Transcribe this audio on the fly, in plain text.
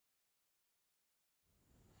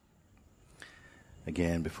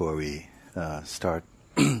Again, before we start,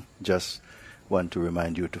 just want to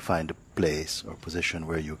remind you to find a place or position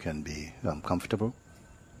where you can be comfortable.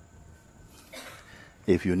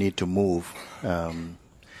 If you need to move, and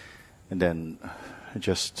then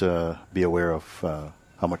just be aware of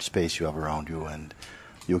how much space you have around you, and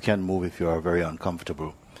you can move if you are very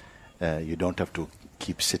uncomfortable. You don't have to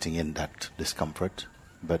keep sitting in that discomfort,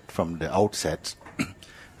 but from the outset,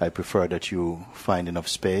 I prefer that you find enough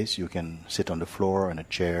space. You can sit on the floor or in a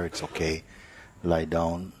chair, it's okay. Lie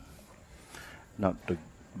down, not the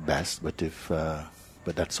best, but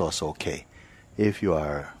but that's also okay. If you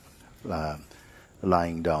are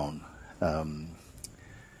lying down,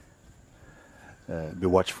 be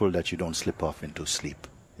watchful that you don't slip off into sleep.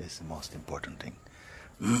 Is the most important thing.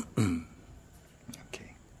 Okay.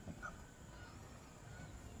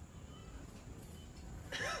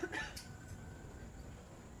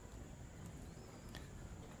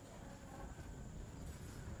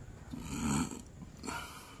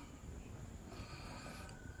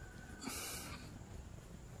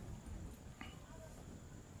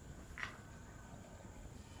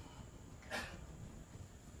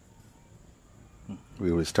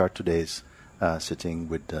 We will start today's sitting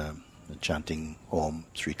with chanting Om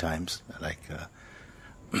 3 times, like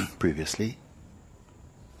previously.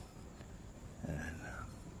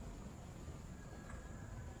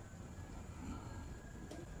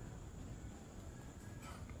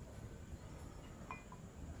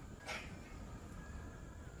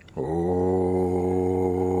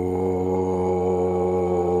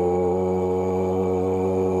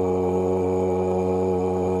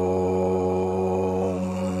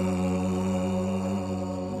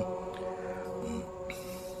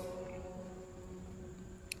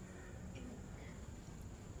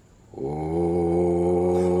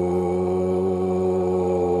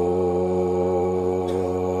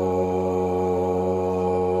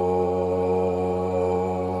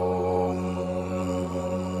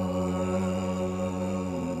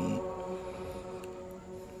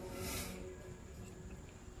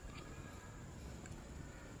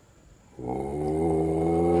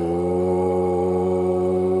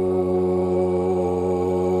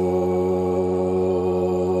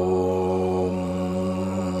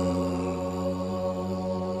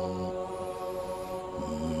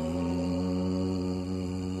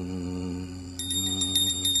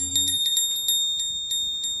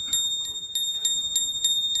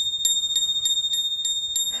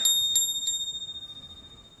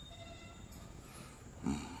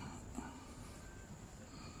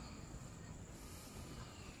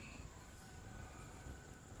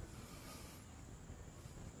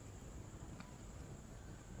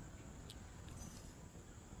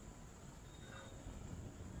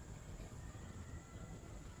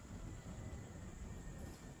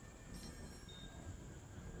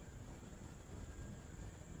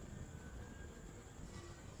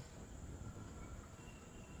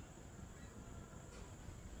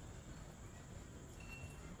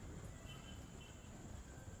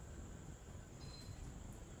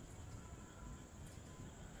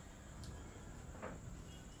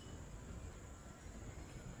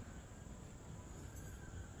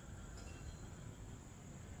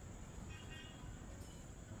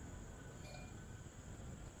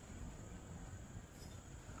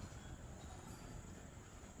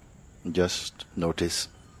 Just notice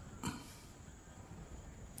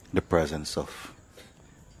the presence of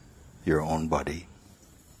your own body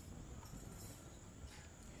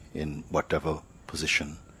in whatever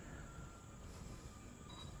position.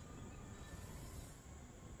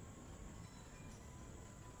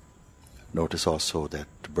 Notice also that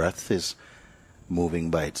the breath is moving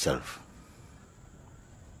by itself,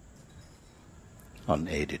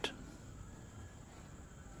 unaided.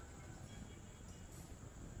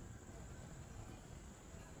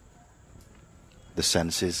 The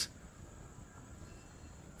senses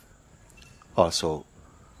also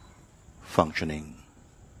functioning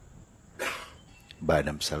by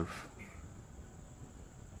themselves.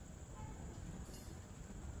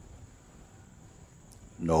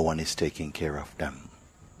 No one is taking care of them.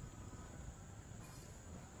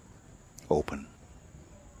 Open.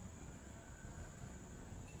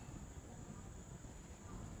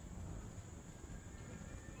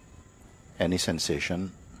 Any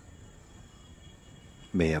sensation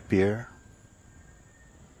may appear,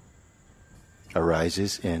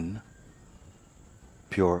 arises in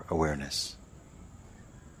pure awareness.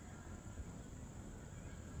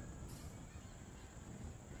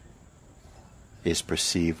 Is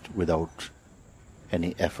perceived without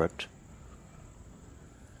any effort.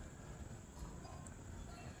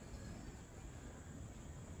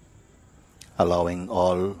 allowing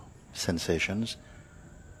all sensations,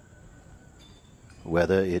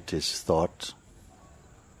 whether it is thought,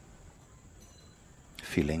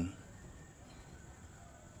 feeling,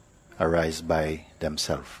 arise by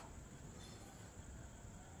themselves.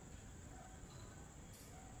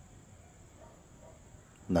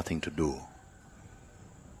 Nothing to do.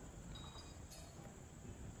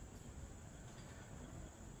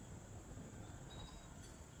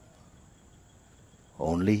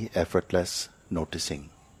 Only effortless noticing.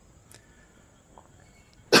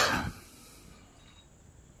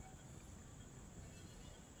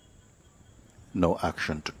 No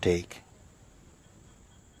action to take.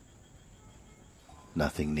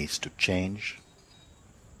 Nothing needs to change.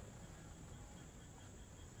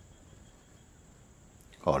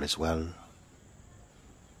 All is well.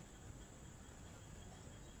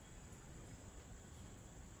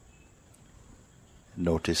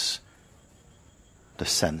 Notice the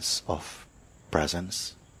sense of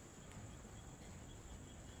presence,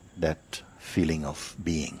 that feeling of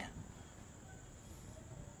being.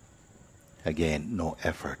 Again, no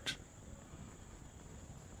effort.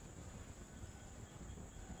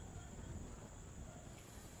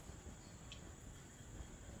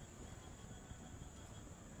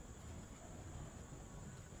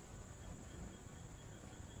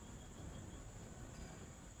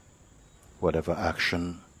 Whatever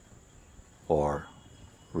action or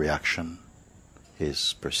reaction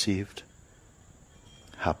is perceived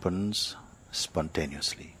happens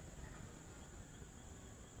spontaneously.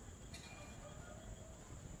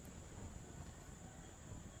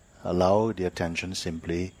 Allow the attention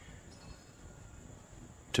simply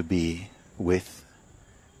to be with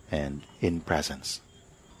and in presence.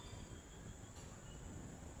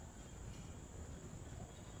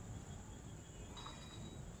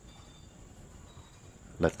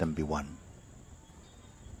 Let them be one.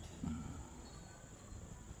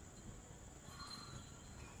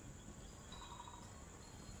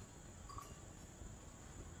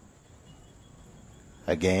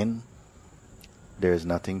 Again, there is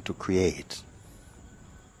nothing to create.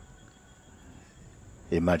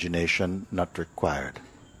 Imagination not required.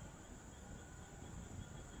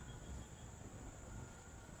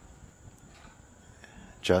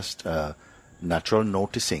 Just a natural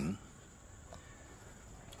noticing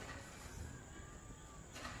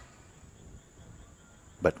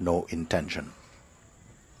but no intention.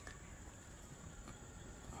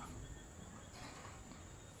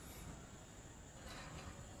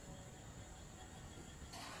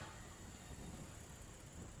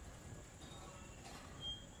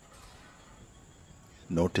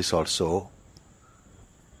 Notice also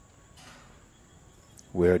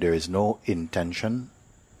where there is no intention,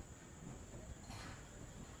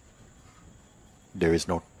 there is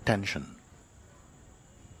no tension.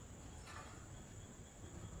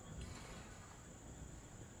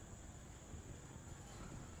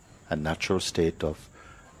 A natural state of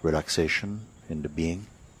relaxation in the being.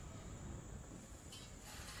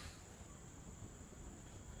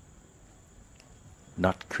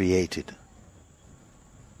 Not created.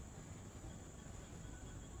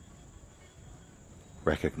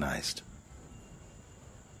 Recognized.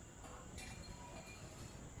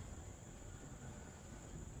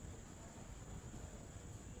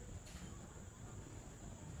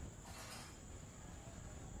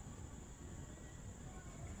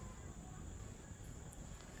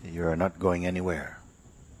 You are not going anywhere.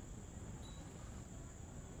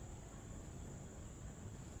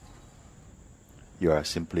 You are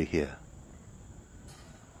simply here.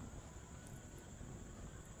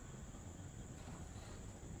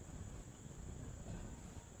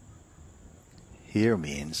 Here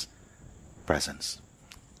means presence.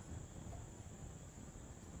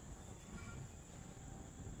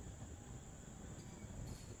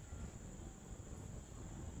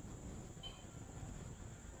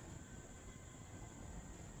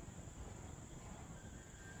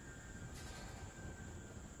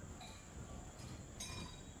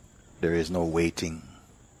 There is no waiting.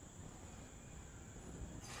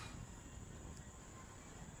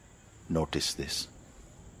 Notice this.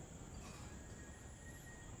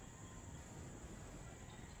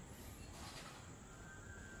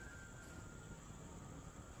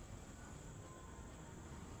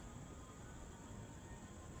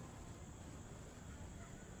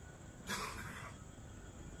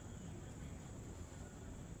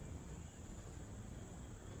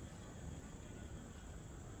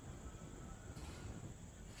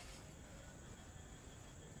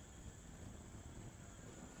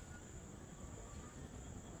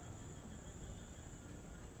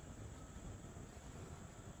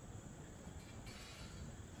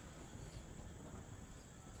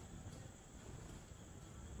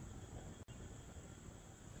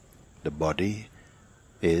 The body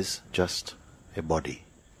is just a body.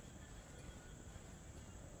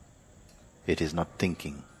 It is not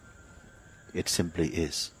thinking. It simply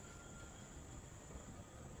is.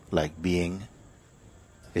 Like being,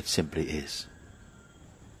 it simply is.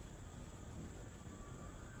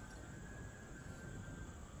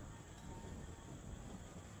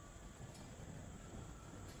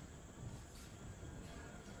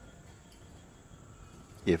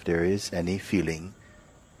 If there is any feeling,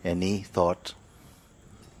 any thought,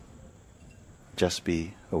 just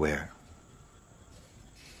be aware.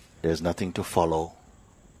 There's nothing to follow,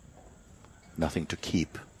 nothing to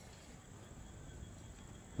keep,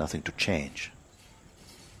 nothing to change.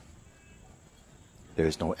 There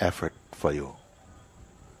is no effort for you.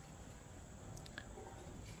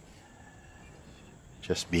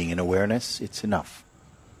 Just being in awareness, it's enough.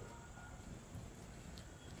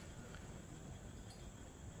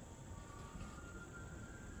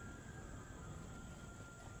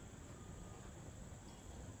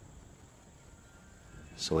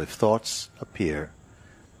 So if thoughts appear,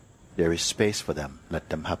 there is space for them, let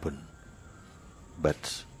them happen.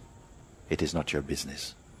 But it is not your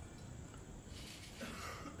business.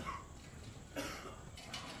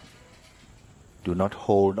 Do not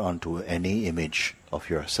hold on to any image of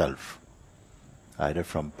yourself, either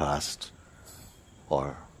from past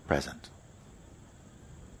or present.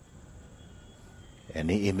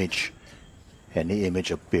 Any image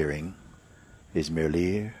appearing is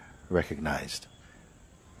merely recognized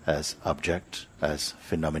as object, as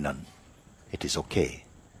phenomenon. It is okay,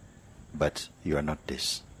 but you are not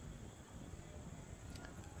this.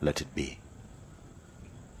 Let it be.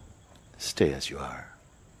 Stay as you are.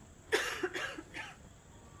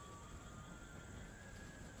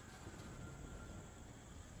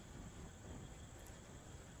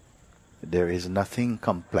 There is nothing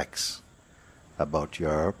complex about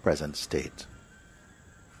your present state.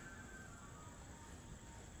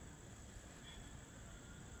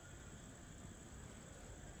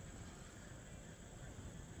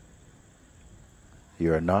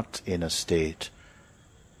 You are not in a state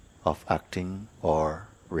of acting or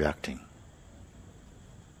reacting.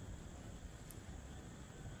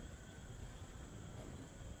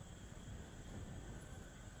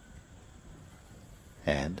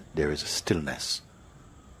 And there is a stillness.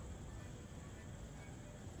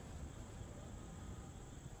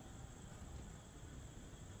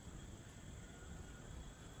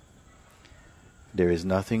 There is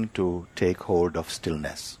nothing to take hold of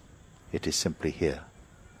stillness. It is simply here,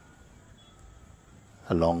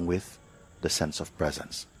 along with the sense of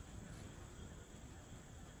presence.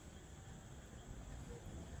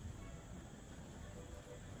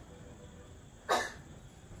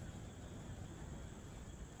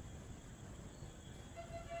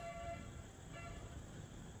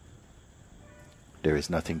 There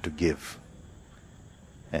is nothing to give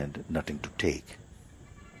and nothing to take.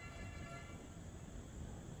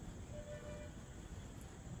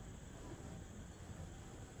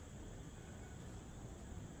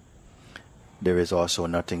 There is also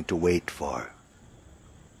nothing to wait for.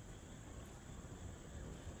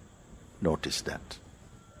 Notice that.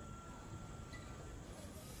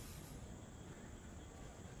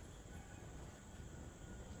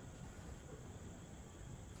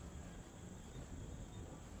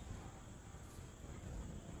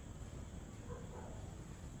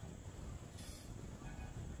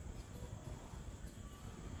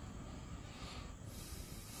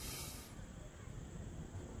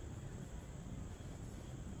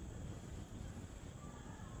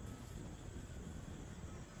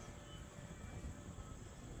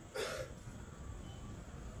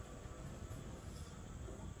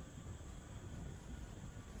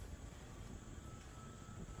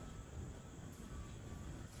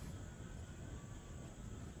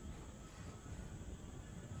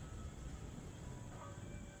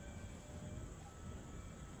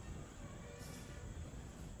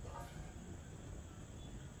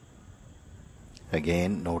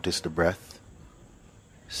 Again, notice the breath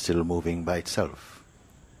still moving by itself,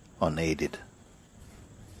 unaided.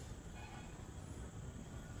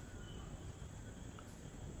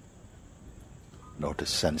 Notice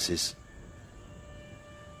senses,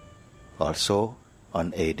 also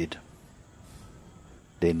unaided.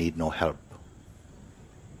 They need no help.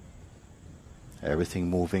 Everything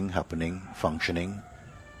moving, happening, functioning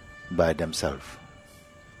by themselves.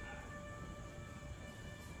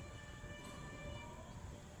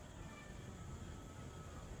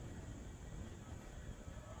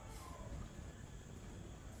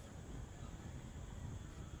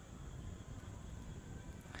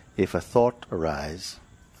 If a thought arises,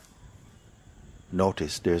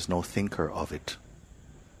 Notice there is no thinker of it.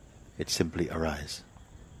 It simply arises.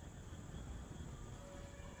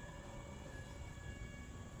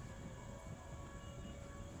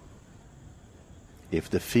 If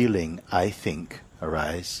the feeling I think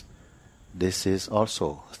arise, this is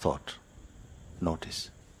also thought. Notice.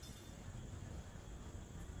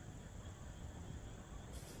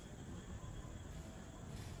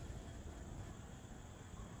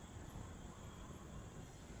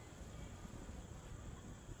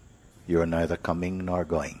 You are neither coming nor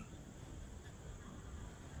going.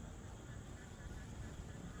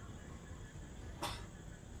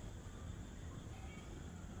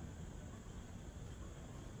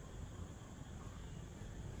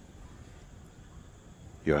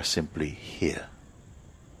 You are simply here.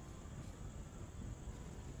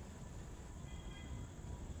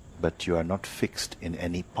 But you are not fixed in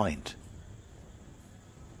any point.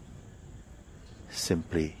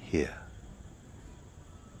 Simply here.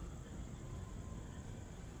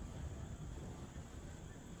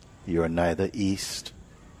 You are neither east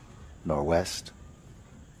nor west,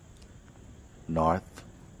 north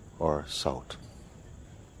or south.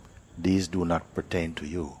 These do not pertain to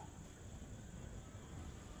you.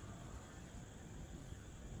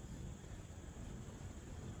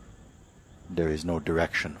 There is no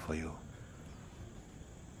direction for you.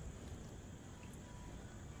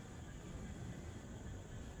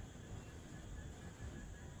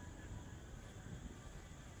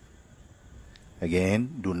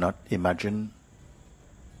 Again, do not imagine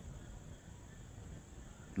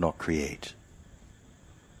nor create.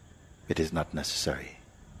 It is not necessary.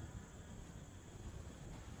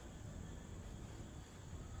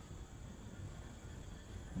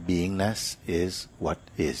 Beingness is what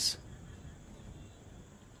is.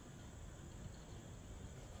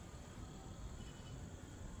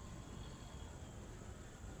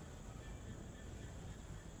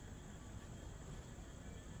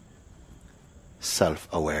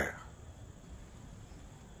 Self-aware.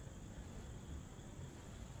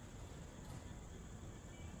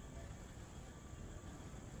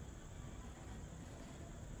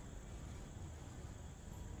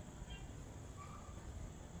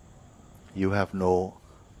 You have no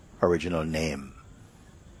original name,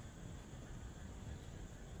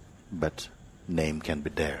 but name can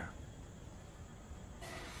be there.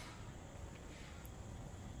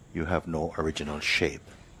 You have no original shape,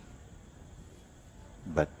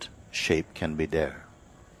 but shape can be there.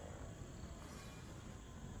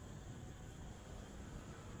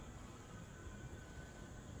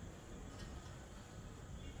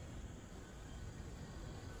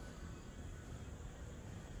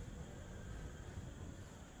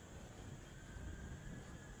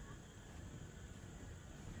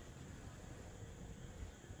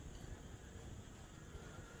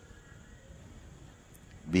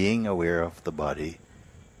 Being aware of the body,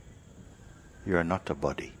 you are not a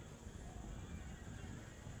body.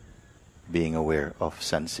 Being aware of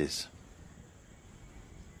senses,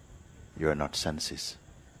 you are not senses.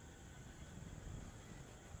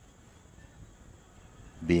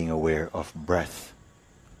 Being aware of breath,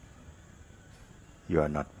 you are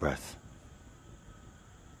not breath.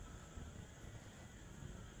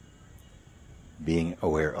 Being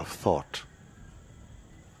aware of thought,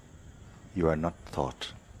 you are not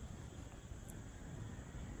thought.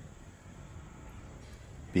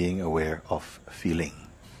 Being aware of feeling,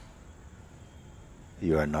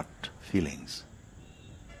 you are not feelings.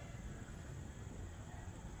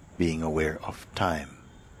 Being aware of time,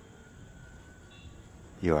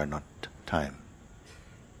 you are not time.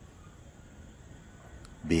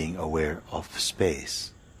 Being aware of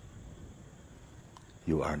space,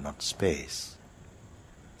 you are not space.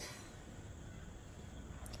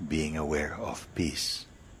 Being aware of peace,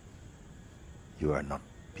 you are not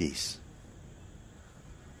peace.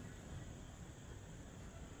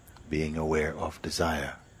 Being aware of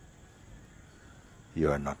desire, you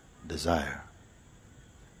are not desire.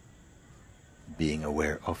 Being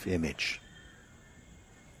aware of image,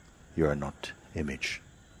 you are not image.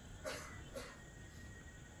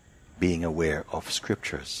 Being aware of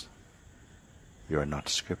scriptures, you are not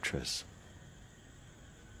scriptures.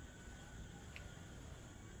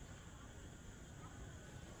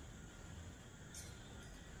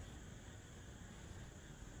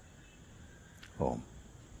 Om.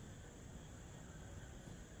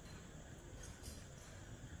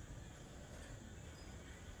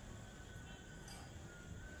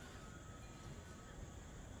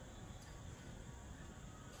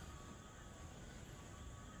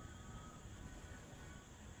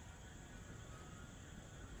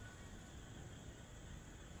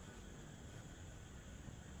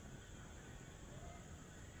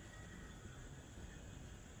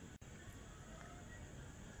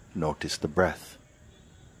 Notice the breath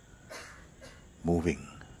moving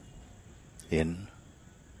in,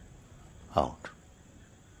 out,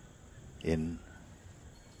 in,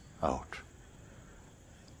 out.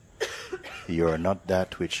 You are not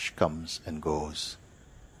that which comes and goes.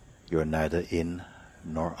 You are neither in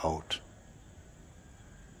nor out.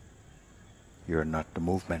 You are not the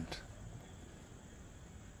movement.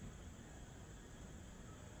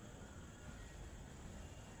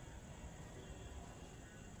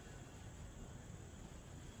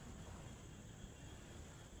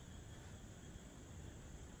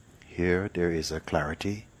 Here there is a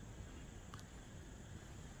clarity,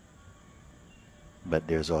 but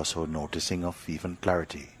there's also noticing of even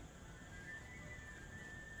clarity.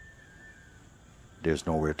 There's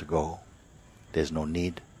nowhere to go. There's no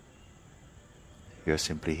need. You're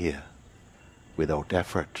simply here, without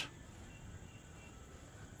effort.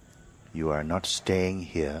 You are not staying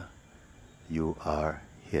here. You are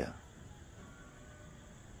here.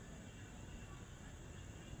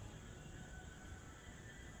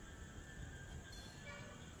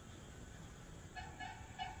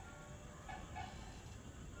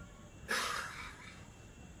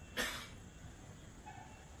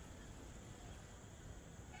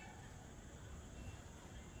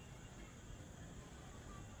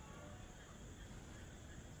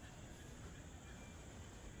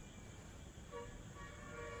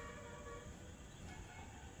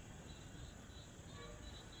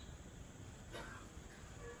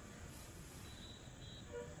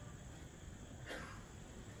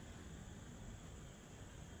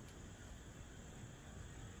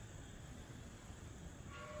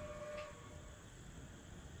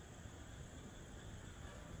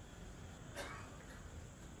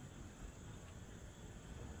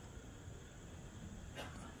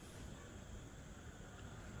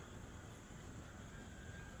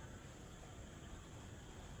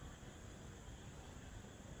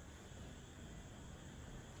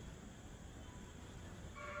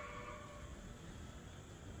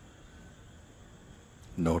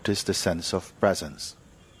 Notice the sense of presence,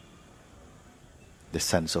 the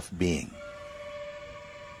sense of being.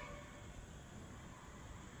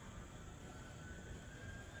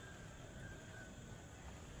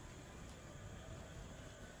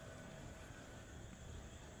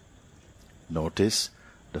 Notice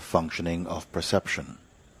the functioning of perception.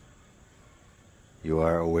 You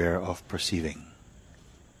are aware of perceiving.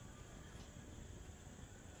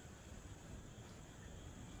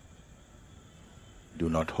 Do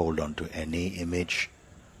not hold on to any image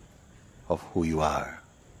of who you are.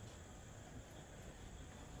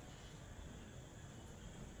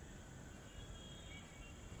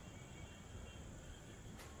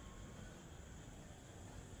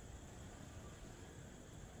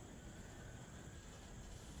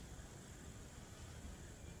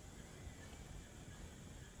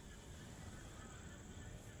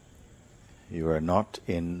 You are not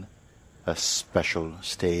in a special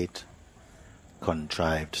state,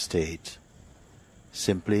 contrived state.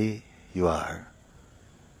 Simply you are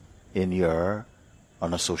in your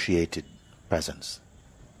unassociated presence.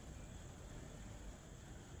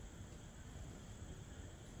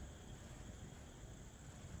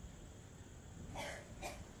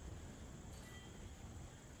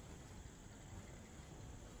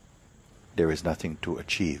 There is nothing to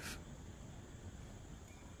achieve.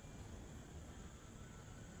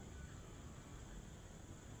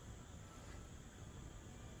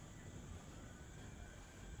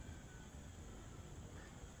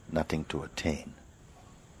 Nothing to attain.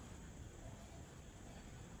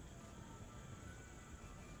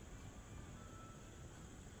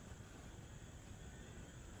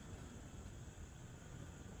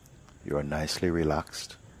 You are nicely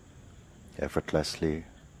relaxed, effortlessly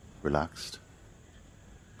relaxed,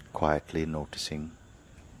 quietly noticing,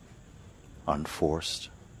 unforced.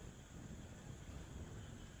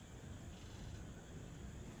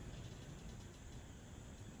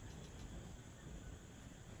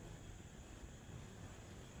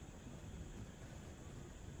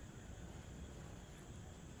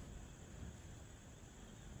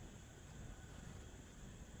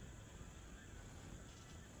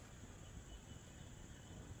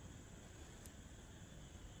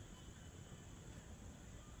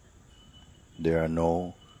 There are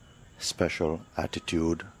no special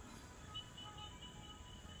attitude,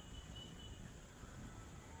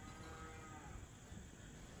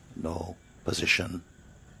 no position.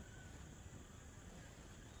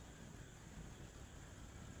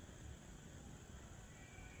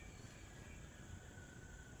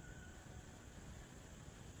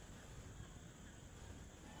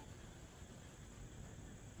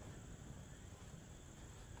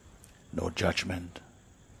 no judgment.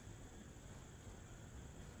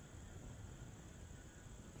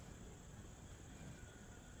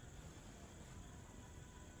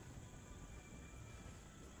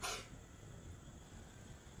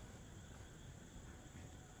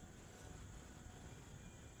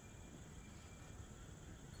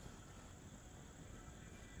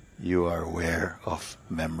 You are aware of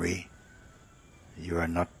memory. You are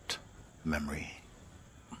not memory.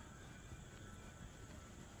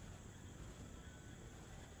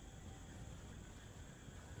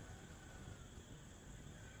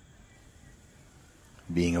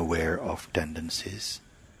 Being aware of tendencies.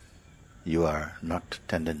 You are not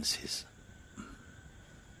tendencies.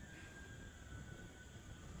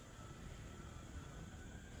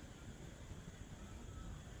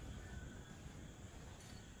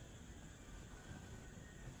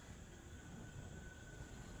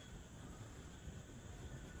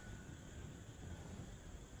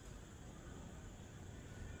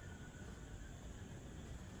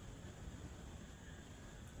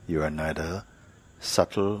 You are neither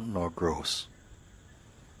subtle nor gross.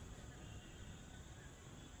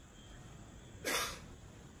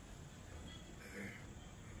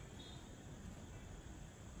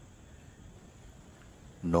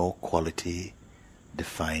 No quality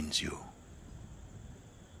defines you.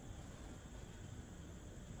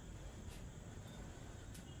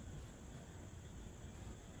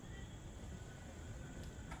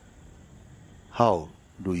 How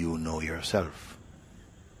do you know yourself?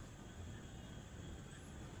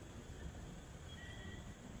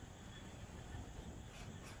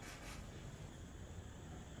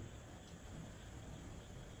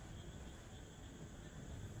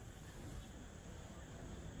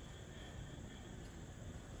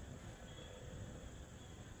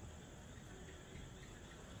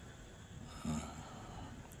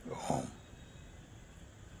 Oh.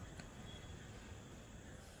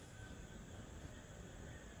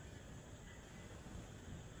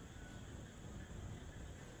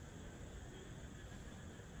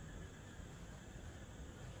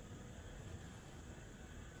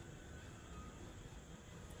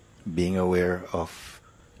 Being aware of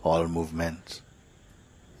all movement,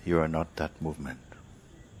 you are not that movement.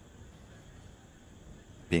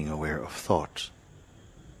 Being aware of thought,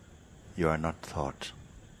 you are not thought.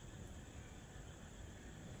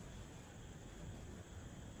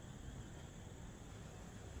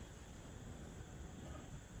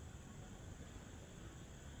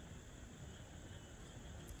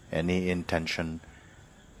 Any intention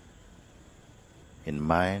in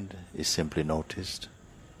mind is simply noticed.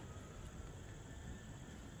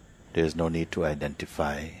 There is no need to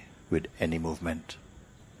identify with any movement.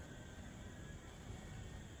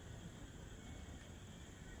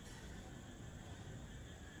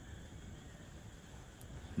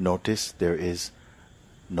 Notice there is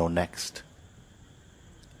no next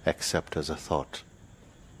except as a thought.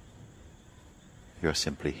 You are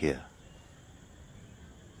simply here.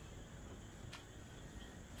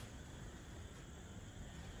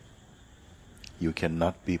 You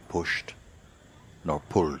cannot be pushed nor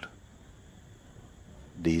pulled.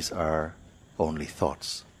 These are only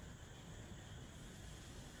thoughts.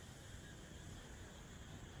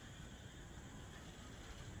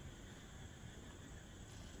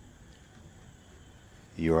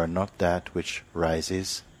 You are not that which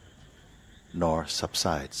rises nor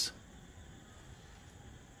subsides.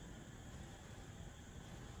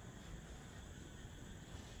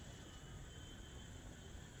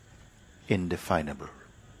 Indefinable.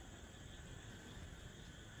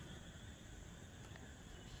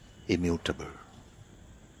 Immutable.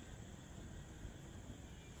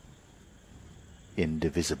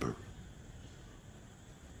 Indivisible.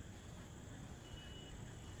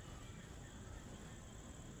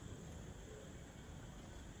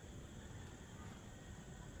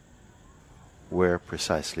 Where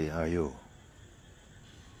precisely are you?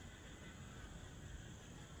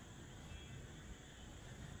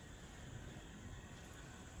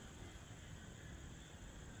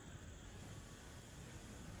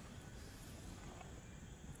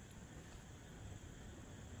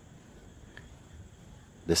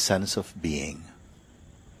 The sense of being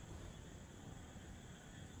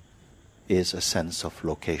is a sense of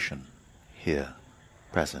location, here,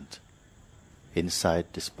 present, inside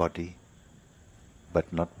this body,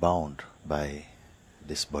 but not bound by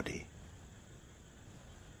this body.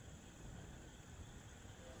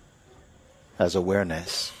 As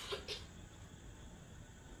awareness,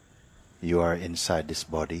 you are inside this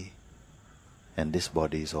body, and this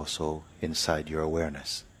body is also inside your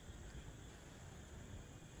awareness.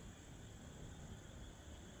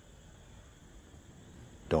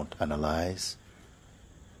 Don't Don't analyze,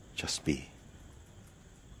 just be.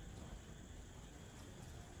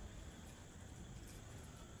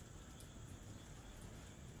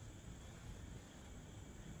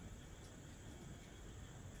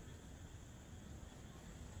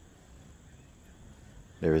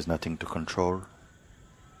 There is nothing to control.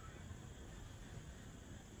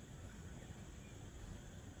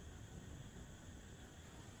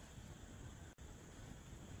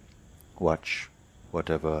 Watch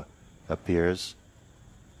whatever appears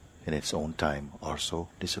in its own time also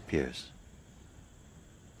disappears.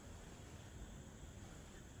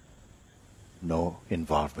 No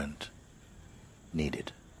involvement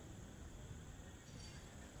needed.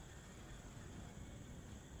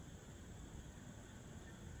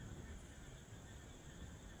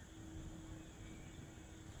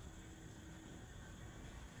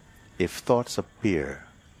 If thoughts appear,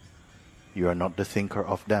 you are not the thinker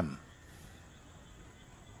of them.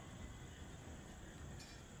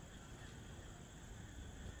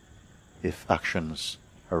 If actions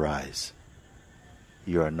arise,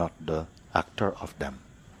 you are not the actor of them.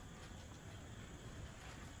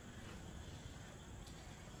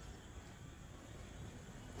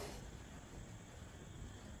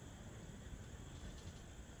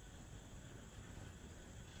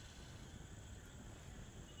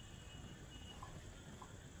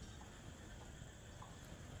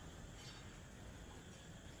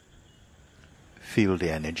 Feel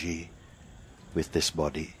the energy with this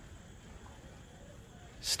body.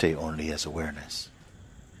 Stay only as awareness.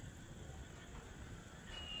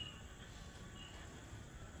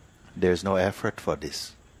 There is no effort for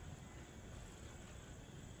this,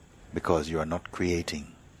 because you are not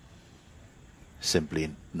creating,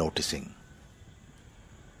 simply noticing.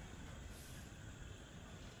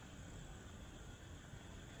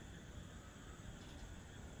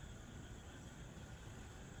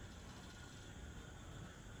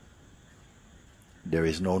 There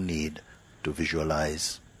is no need to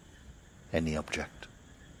visualize any object.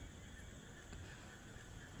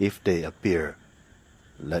 If they appear,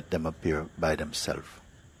 let them appear by themselves.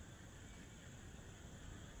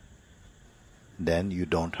 Then you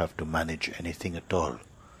don't have to manage anything at all.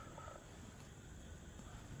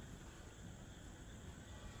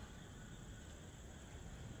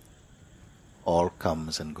 All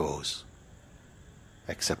comes and goes,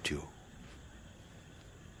 except you.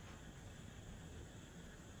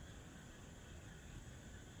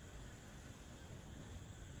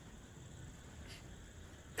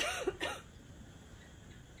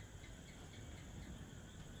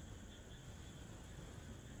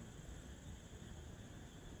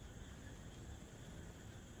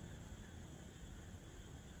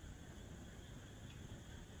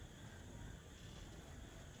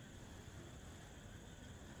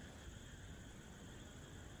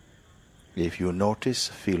 If you notice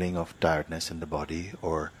a feeling of tiredness in the body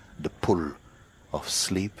or the pull of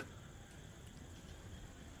sleep,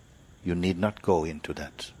 you need not go into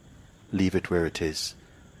that. Leave it where it is.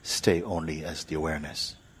 Stay only as the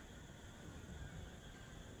awareness.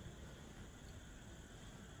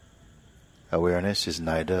 Awareness is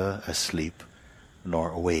neither asleep nor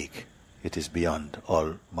awake. It is beyond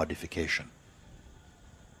all modification.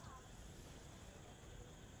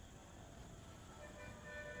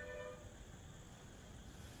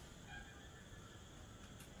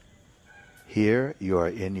 Here you are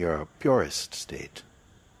in your purest state,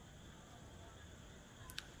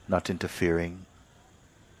 not interfering,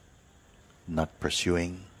 not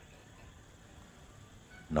pursuing,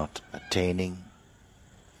 not attaining,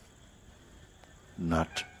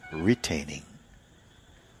 not retaining.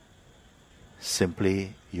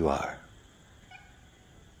 Simply you are.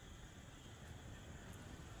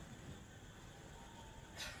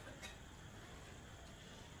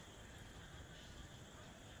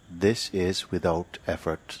 This is without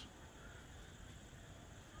effort,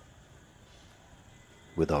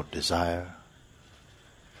 without desire,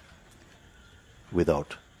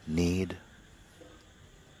 without need,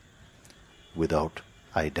 without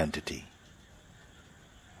identity.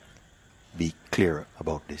 Be clear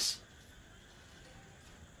about this.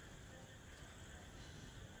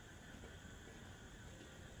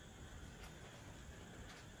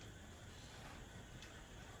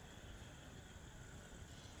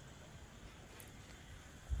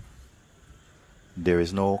 There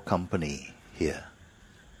is no company here.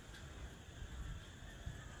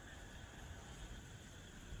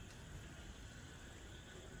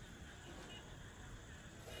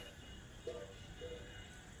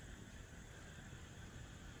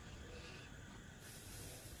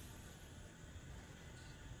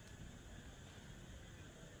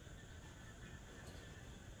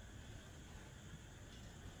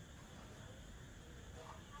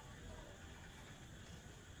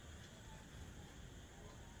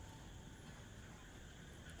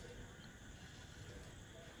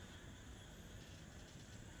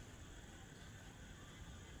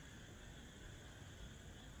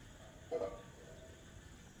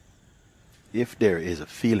 if there is a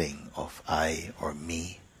feeling of I or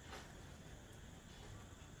me,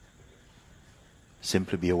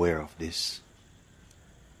 simply be aware of this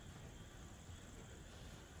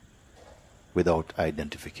without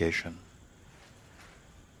identification.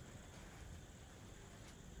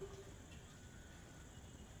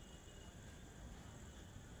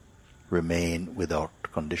 Remain without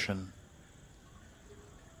condition.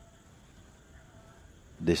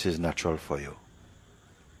 This is natural for you.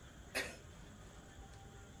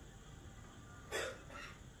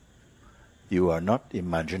 You are not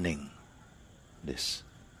imagining this,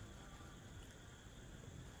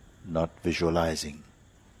 not visualizing,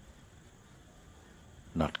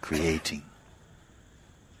 not creating,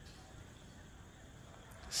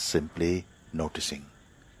 simply noticing.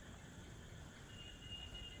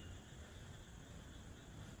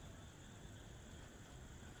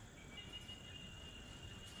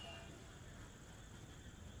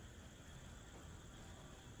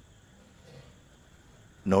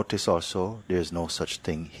 Notice also there is no such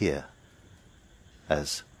thing here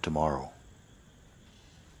as tomorrow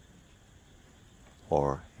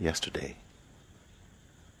or yesterday.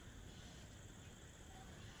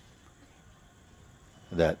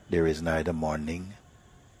 That there is neither morning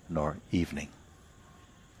nor evening.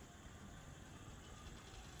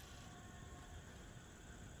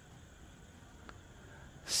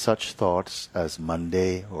 Such thoughts as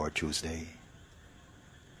Monday or Tuesday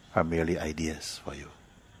are merely ideas for you.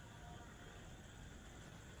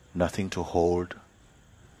 Nothing to hold,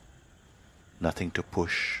 nothing to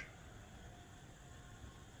push,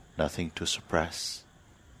 nothing to suppress.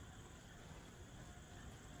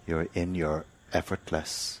 You're in your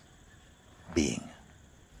effortless being.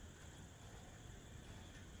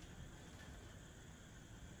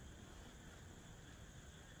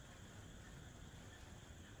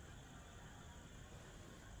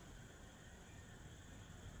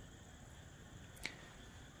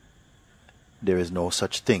 There is no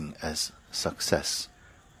such thing as success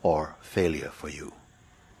or failure for you.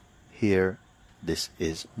 Here, this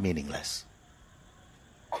is meaningless.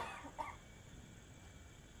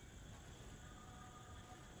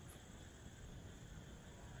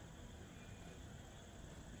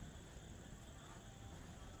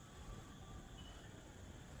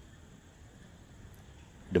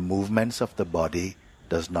 The movements of the body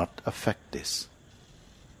does not affect this.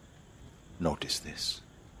 Notice this.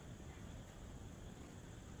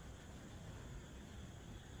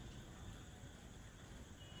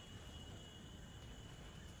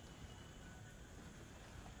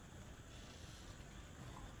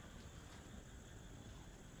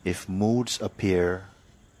 If moods appear,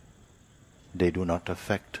 they do not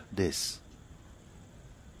affect this,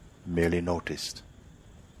 merely noticed,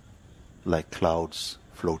 like clouds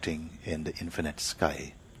floating in the infinite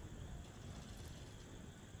sky.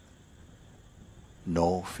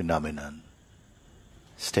 No phenomenon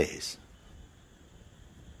stays.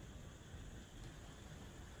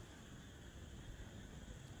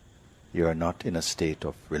 You are not in a state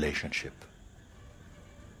of relationship.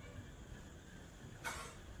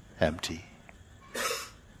 Empty,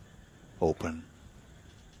 open.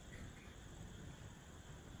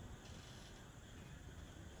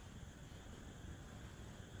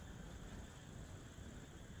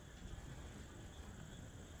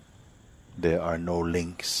 There are no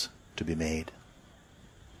links to be made,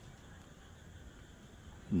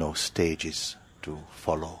 no stages to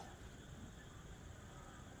follow,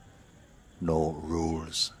 no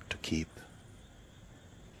rules to keep,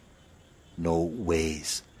 no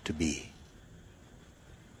ways to be.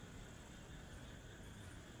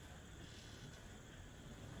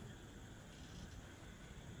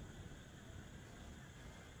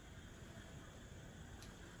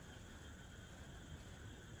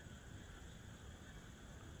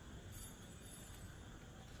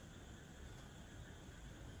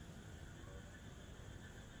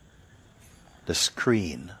 The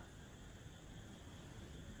screen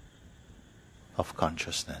of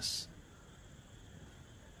consciousness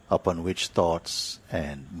upon which thoughts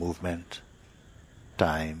and movement,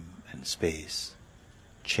 time and space,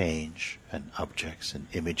 change and objects and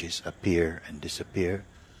images appear and disappear,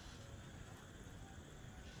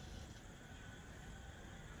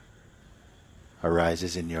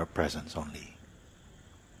 arises in your presence only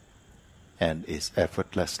and is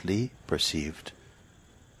effortlessly perceived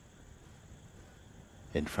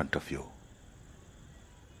in front of you.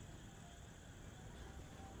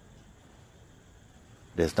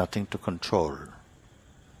 There's nothing to control.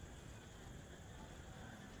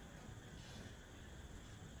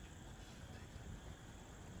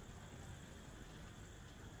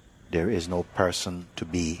 There is no person to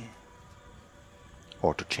be.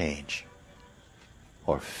 or to change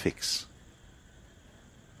or fix.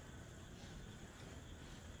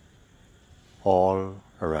 All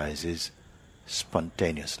arises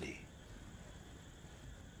spontaneously.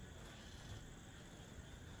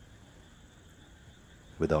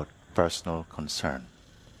 Without personal concern.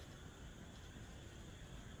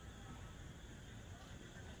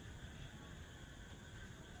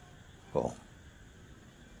 Oh.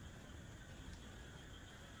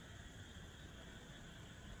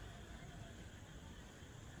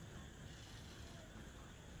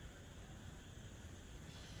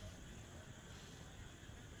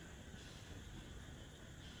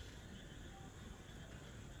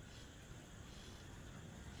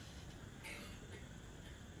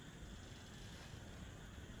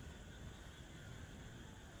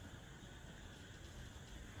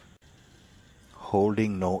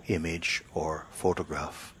 Holding no image or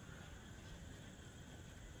photograph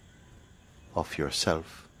of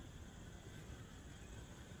yourself,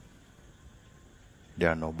 there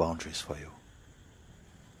are no boundaries for you.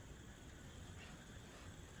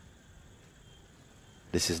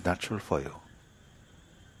 This is natural for you.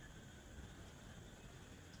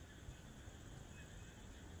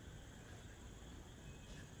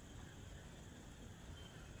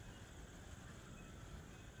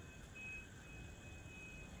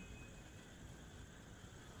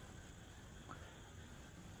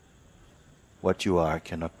 What you are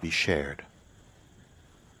cannot be shared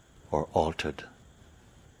or altered.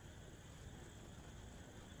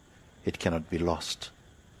 It cannot be lost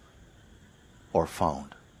or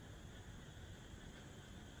found.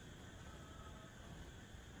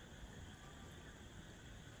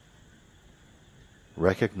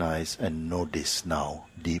 Recognize and know this now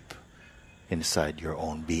deep inside your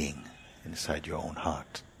own being, inside your own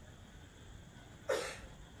heart.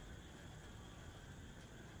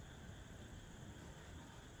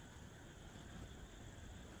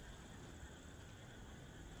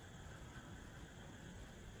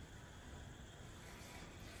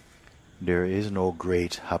 There is no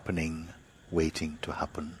great happening waiting to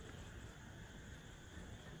happen.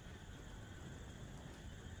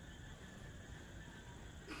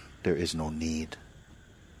 There is no need.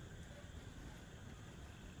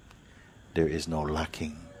 There is no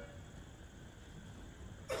lacking.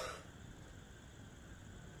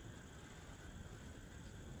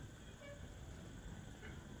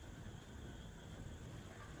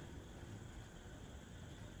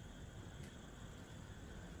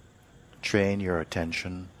 Train your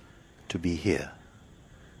attention to be here.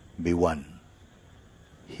 Be one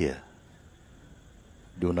here.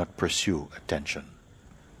 Do not pursue attention,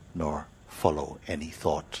 nor follow any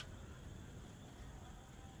thought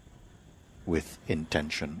with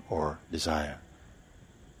intention or desire.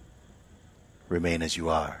 Remain as you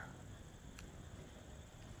are.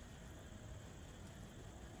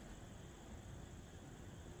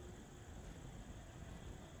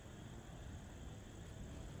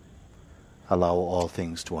 Allow all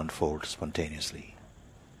things to unfold spontaneously.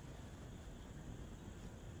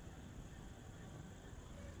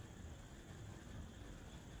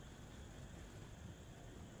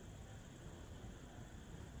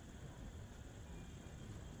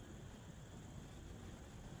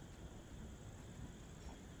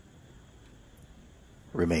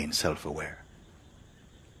 Remain self-aware.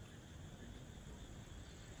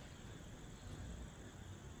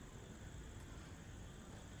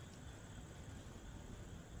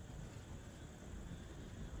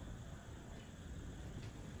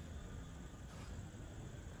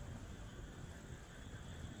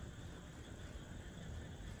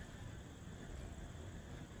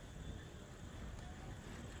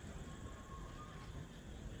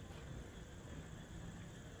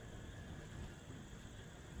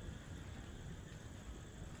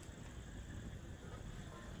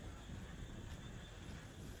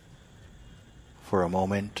 For a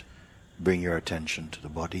moment, bring your attention to the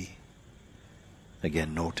body.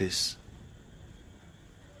 Again, notice.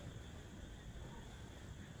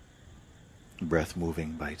 Breath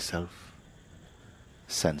moving by itself.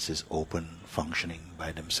 Senses open, functioning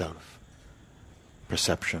by themselves.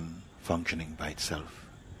 Perception functioning by itself.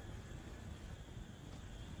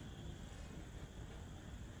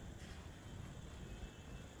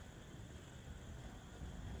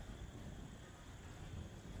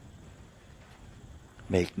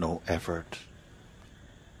 Make no effort,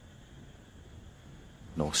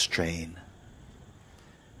 no strain,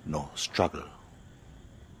 no struggle.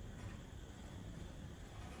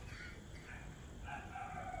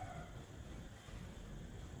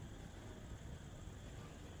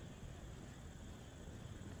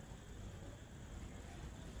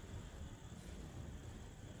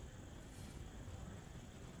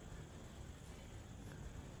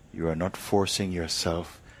 You are not forcing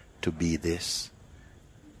yourself to be this.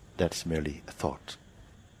 That's merely a thought.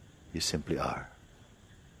 You simply are.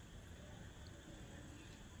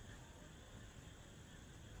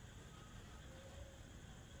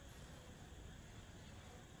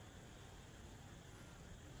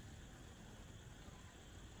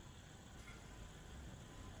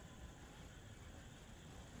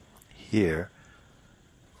 Here,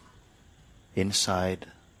 inside,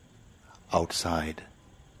 outside,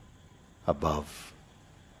 above,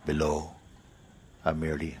 below, are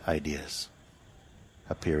merely ideas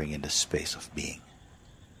appearing in the space of being.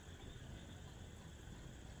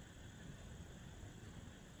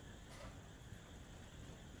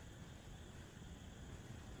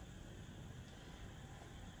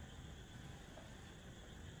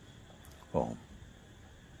 Om.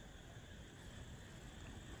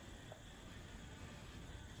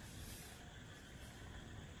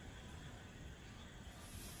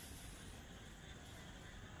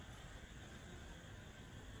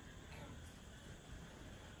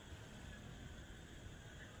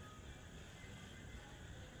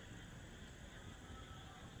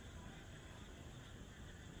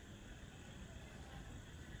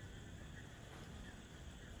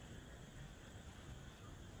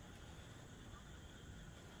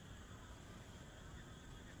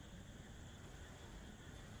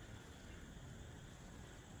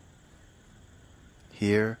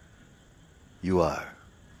 Here you are.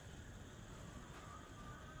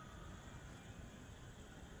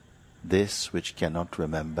 This which cannot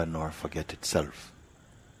remember nor forget itself,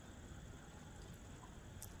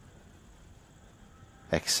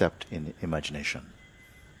 except in imagination.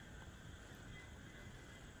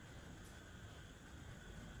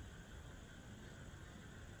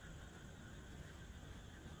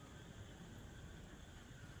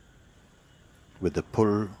 With the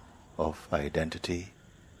pull of identity,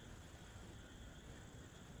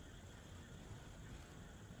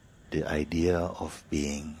 the idea of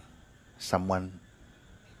being someone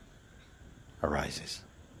arises.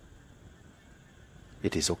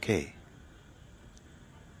 It is okay,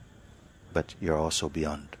 but you're also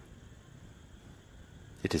beyond.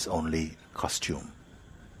 It is only costume.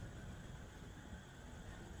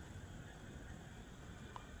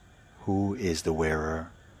 Who is the wearer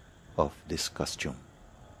of this costume?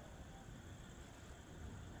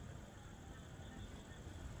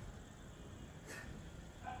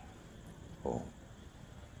 Oh.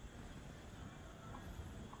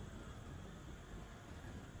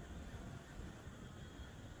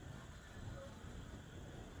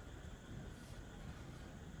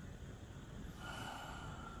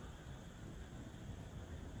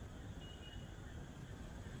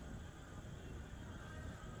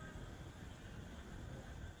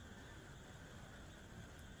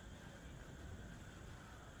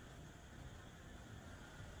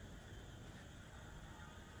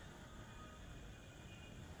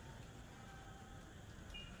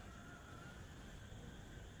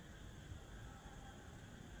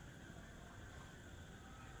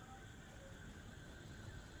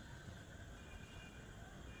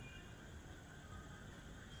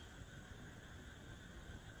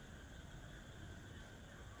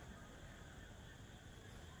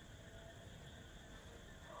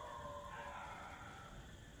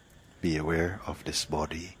 Be aware of this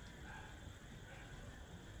body,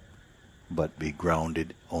 but be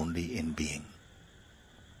grounded only in being.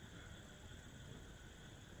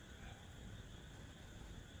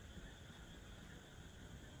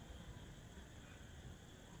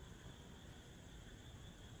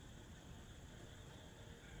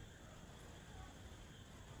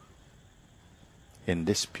 In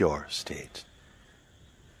this pure state,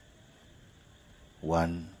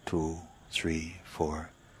 1, 2, 3, 4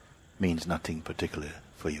 means nothing particular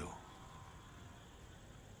for you.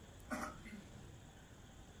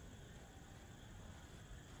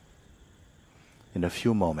 In a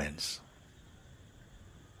few moments,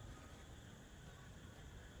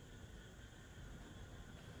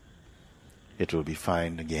 it will be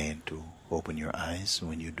fine again to open your eyes.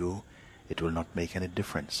 When you do, it will not make any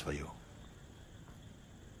difference for you.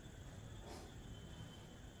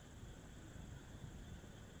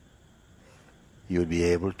 You will be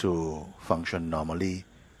able to function normally,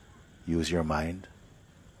 use your mind,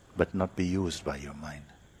 but not be used by your mind.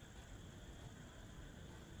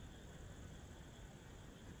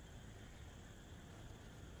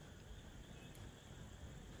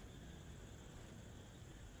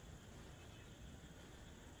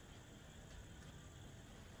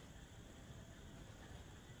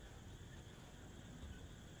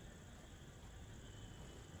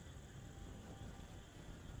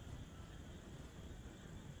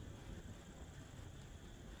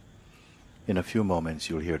 In a few moments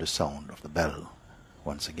you'll hear the sound of the bell.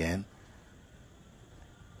 Once again,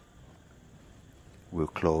 we'll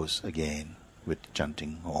close again with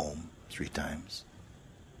chanting Om 3 times.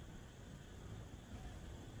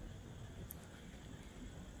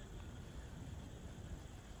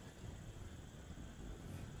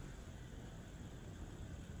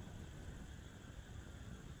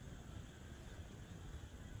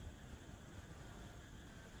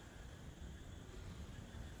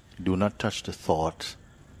 Do not touch the thought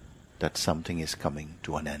that something is coming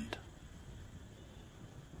to an end.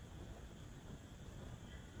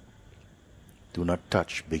 Do not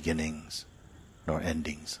touch beginnings nor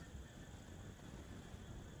endings.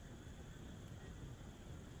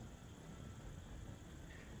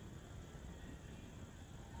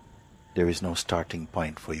 There is no starting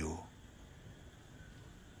point for you.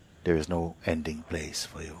 There is no ending place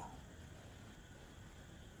for you.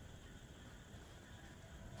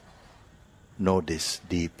 Know this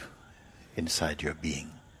deep inside your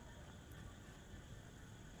being.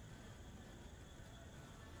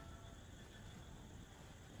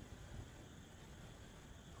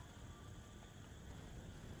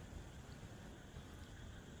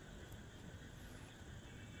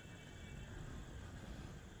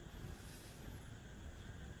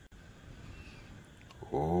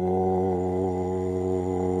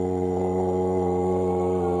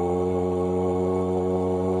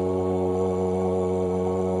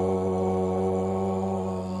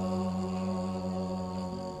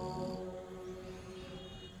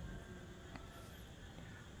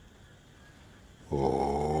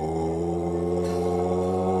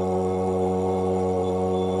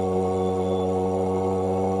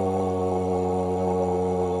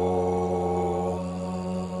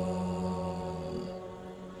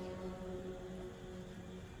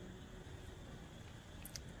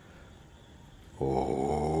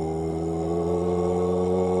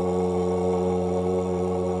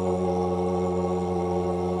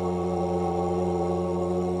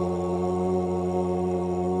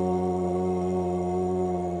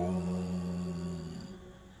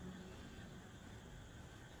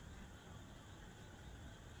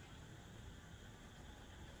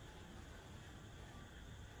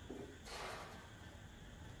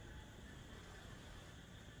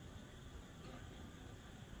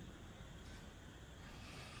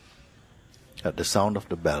 At the sound of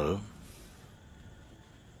the bell,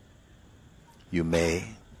 you may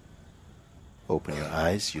open your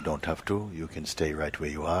eyes. You don't have to. You can stay right where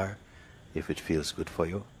you are if it feels good for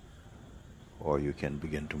you. Or you can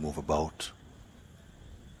begin to move about.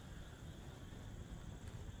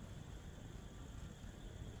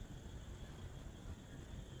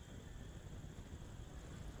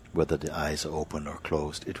 Whether the eyes are open or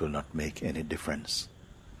closed, it will not make any difference.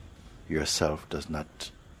 Yourself does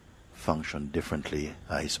not function differently,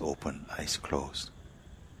 eyes open, eyes closed.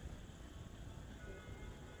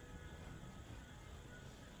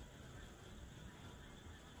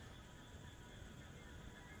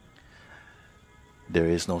 There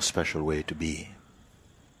is no special way to be.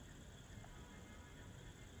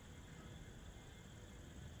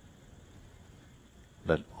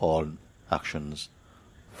 Let all actions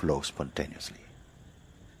flow spontaneously.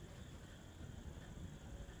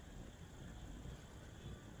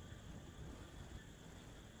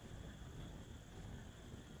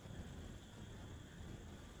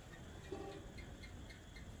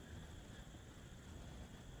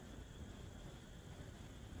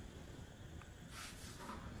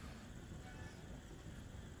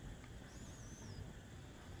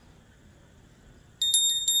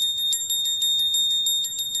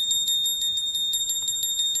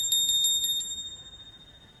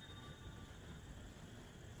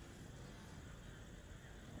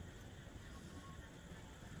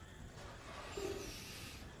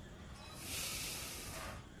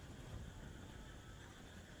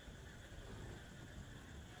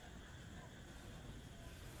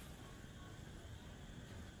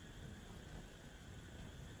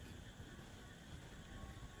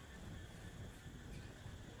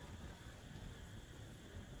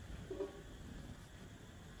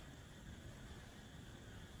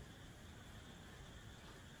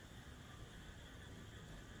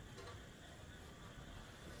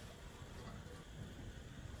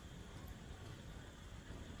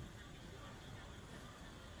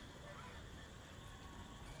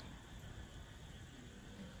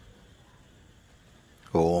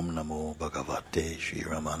 Om Namo Bhagavate Shri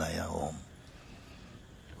Ramanaya Om.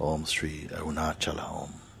 Om Sri Arunachala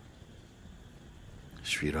Om.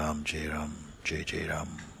 Sri Ram Jai Ram Jai Jai Ram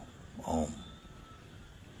Om.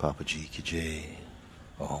 Papa Ji Ki Jai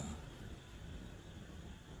Om.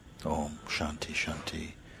 Om Shanti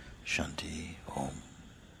Shanti Shanti Om.